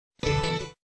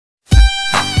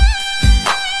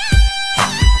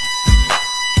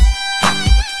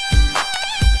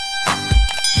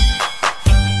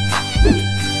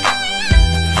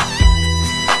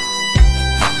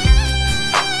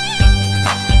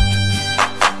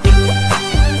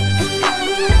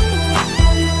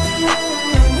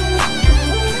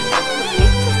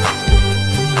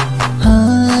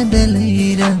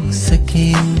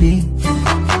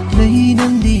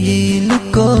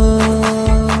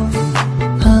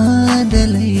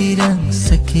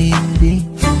sakin bi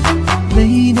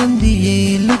lấy năm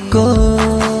đi lúc có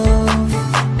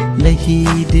lấy hi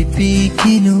đi pi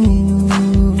kinu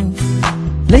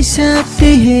lấy sát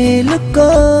đi he lúc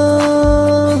có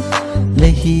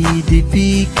lấy hi đi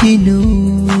pi kinu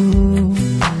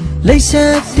lấy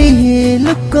sát đi he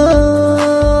lúc có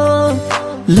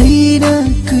lấy na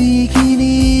kui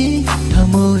kini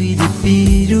thamoi đi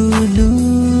pi ru nu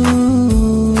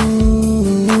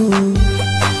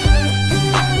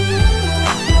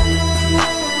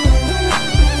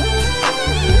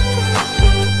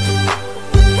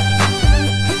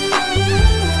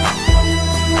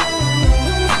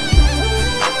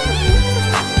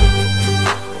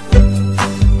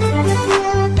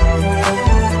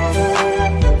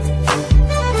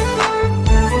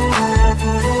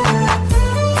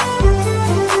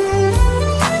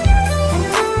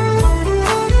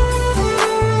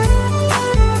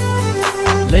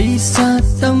lấy xa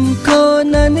tâm ko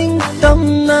na ning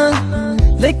tâm na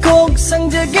lấy kok sang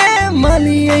jage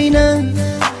mali ai na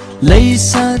lấy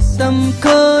xa tâm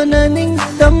ko na ning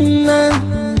tâm na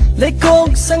lấy kok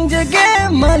sang jage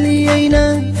mali ai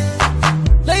na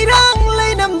lấy răng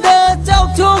lấy nằm đa trao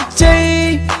thuốc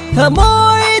chây thả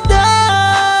môi ta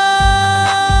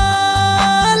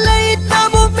lấy ta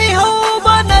bút mi hô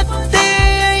ba nát tê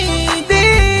đi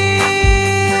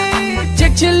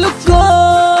check trên lúc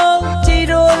có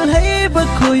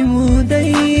khôi mù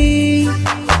đây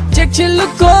chắc trên lúc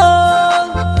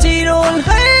có chỉ đồn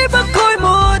hay bắt khôi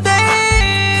mù đây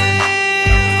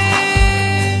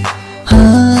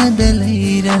hada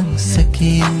leirang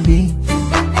sakin bi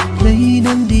lấy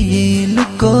năm đi lúc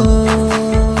có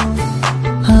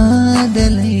hada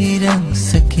leirang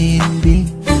sakin bi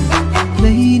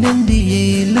lấy năm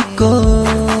đi lúc có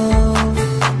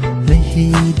lấy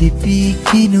hi đi pi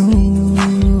kinu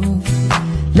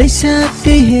lấy sát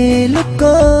đi he lúc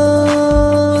có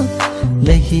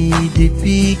lấy hi đi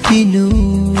pi kinu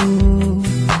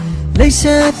lấy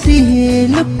sát đi he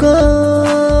lúc có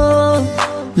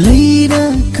lấy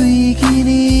na kui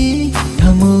kini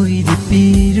thamoi đi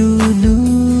pi ru nu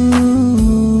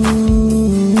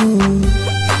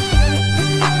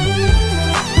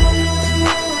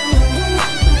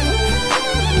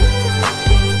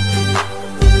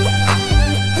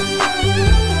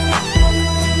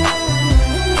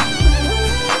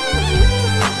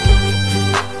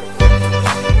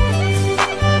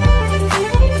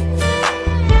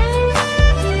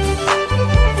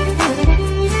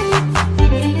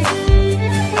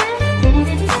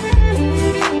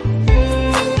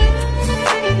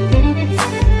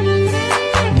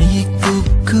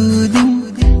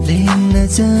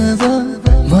Java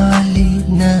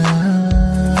Malina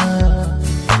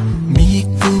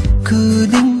Mikup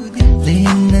kuding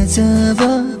Lena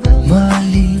Java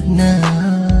Malina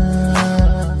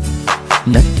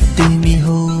Natti mi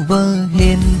hova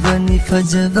hen vani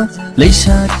fajava lấy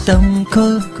sát tâm ko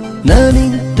na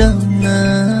ning tâm na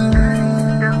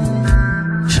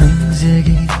sang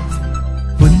jagi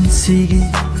bun sigi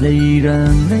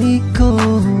leirang lấy ko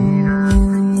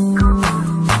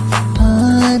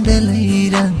hada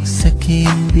leirang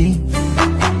sakin bi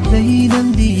lấy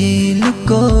năm đi lúc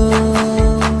có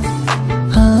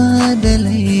hada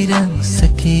leirang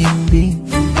sakin bi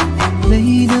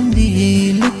lấy năm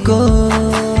đi lúc có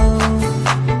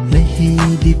lấy hi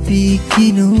đi pi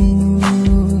kinu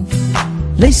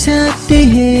lấy sát đi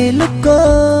he lúc có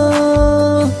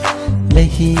lấy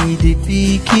hi đi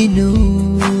pi kinu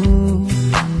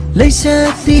lấy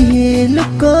sát đi he lúc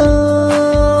có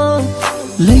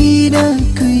lấy